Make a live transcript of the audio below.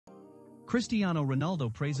Cristiano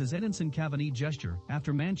Ronaldo praises Edinson Cavani gesture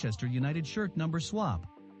after Manchester United shirt number swap.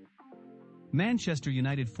 Manchester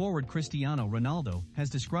United forward Cristiano Ronaldo has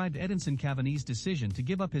described Edinson Cavani's decision to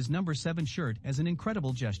give up his number 7 shirt as an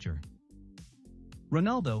incredible gesture.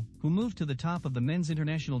 Ronaldo, who moved to the top of the men's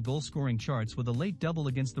international goal-scoring charts with a late double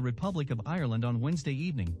against the Republic of Ireland on Wednesday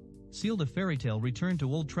evening, sealed a fairy-tale return to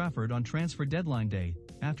Old Trafford on transfer deadline day,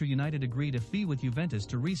 after United agreed a fee with Juventus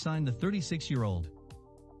to re-sign the 36-year-old.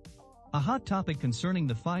 A hot topic concerning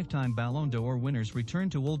the 5-time Ballon d'Or winner's return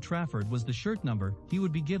to Old Trafford was the shirt number he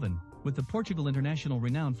would be given, with the Portugal international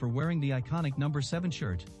renowned for wearing the iconic number 7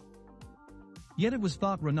 shirt. Yet it was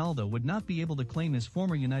thought Ronaldo would not be able to claim his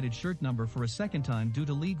former United shirt number for a second time due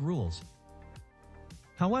to league rules.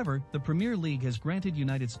 However, the Premier League has granted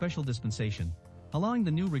United special dispensation, allowing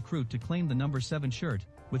the new recruit to claim the number 7 shirt,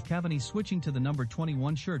 with Cavani switching to the number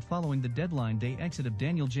 21 shirt following the deadline day exit of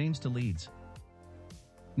Daniel James to Leeds.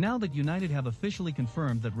 Now that United have officially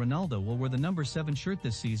confirmed that Ronaldo will wear the number 7 shirt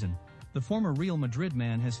this season, the former Real Madrid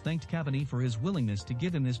man has thanked Cavani for his willingness to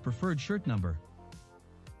give him his preferred shirt number.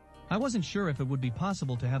 "I wasn't sure if it would be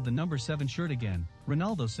possible to have the number 7 shirt again,"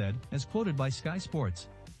 Ronaldo said, as quoted by Sky Sports.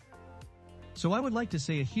 "So I would like to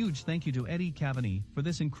say a huge thank you to Eddie Cavani for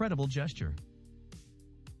this incredible gesture."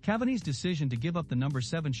 Cavani's decision to give up the number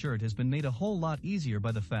 7 shirt has been made a whole lot easier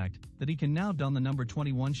by the fact that he can now don the number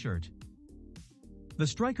 21 shirt. The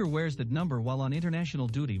striker wears that number while on international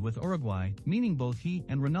duty with Uruguay, meaning both he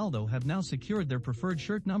and Ronaldo have now secured their preferred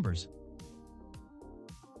shirt numbers.